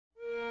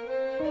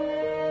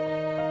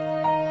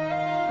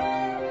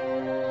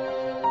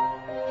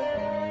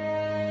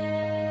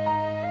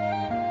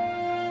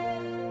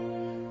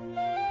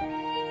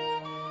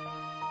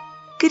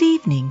Good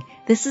evening.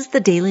 This is the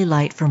Daily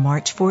Light for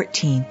March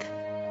 14th.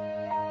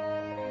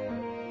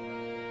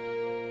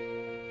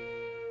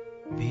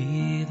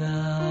 Be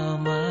thou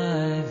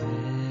my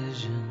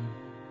vision,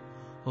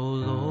 O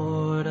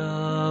Lord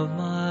of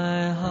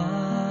my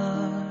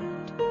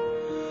heart,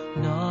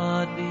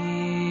 not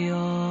be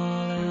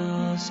all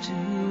else to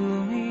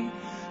me,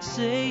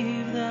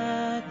 save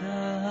that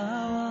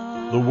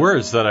thou art. The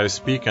words that I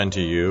speak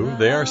unto you,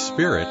 they are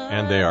spirit,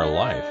 and they are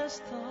life.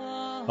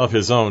 Of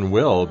his own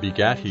will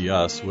begat he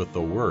us with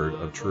the word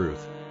of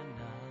truth.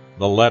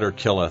 The letter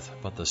killeth,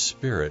 but the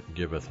Spirit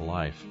giveth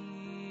life.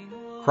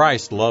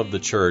 Christ loved the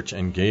church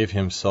and gave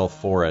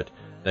himself for it,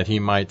 that he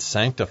might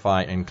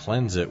sanctify and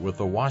cleanse it with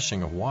the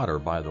washing of water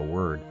by the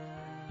word,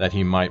 that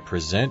he might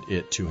present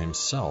it to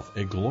himself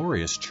a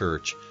glorious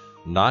church,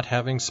 not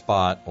having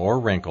spot or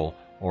wrinkle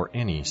or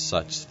any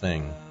such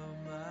thing.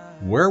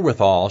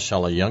 Wherewithal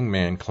shall a young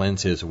man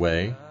cleanse his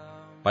way?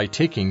 By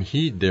taking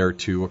heed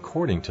thereto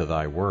according to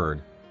thy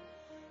word.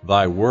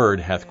 Thy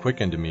word hath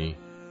quickened me.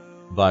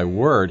 Thy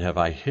word have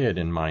I hid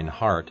in mine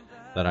heart,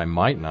 that I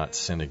might not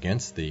sin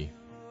against thee.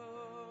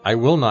 I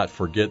will not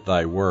forget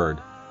thy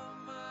word.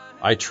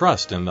 I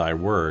trust in thy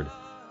word.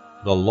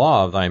 The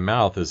law of thy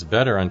mouth is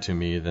better unto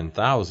me than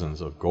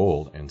thousands of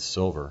gold and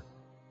silver.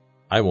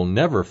 I will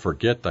never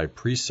forget thy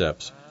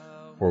precepts,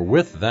 for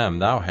with them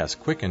thou hast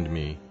quickened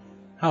me.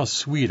 How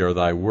sweet are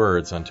thy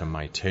words unto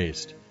my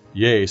taste,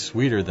 yea,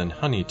 sweeter than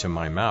honey to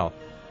my mouth.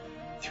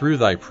 Through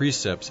thy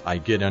precepts I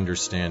get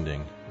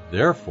understanding.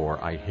 Therefore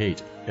I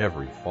hate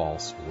every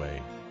false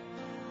way.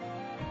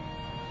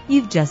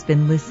 You've just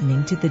been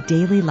listening to the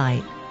Daily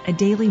Light, a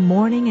daily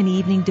morning and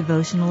evening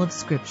devotional of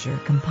Scripture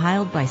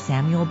compiled by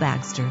Samuel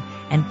Bagster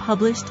and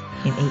published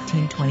in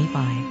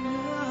 1825.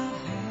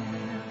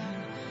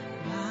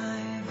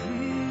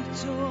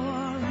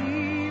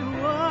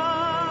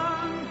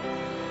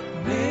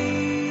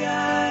 May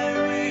I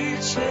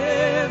reach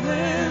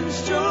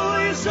heaven's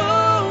joy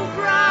so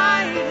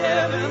bright,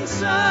 heaven's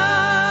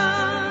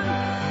sun,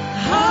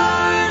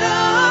 heart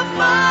of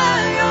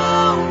my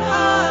own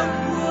heart,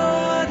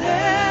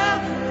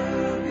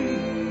 whatever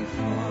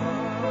befall,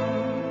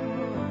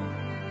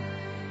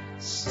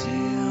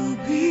 still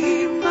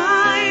be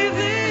my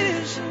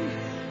vision,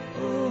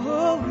 O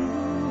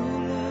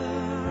ruler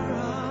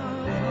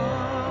of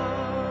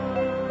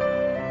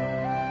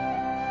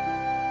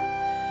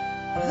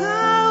all.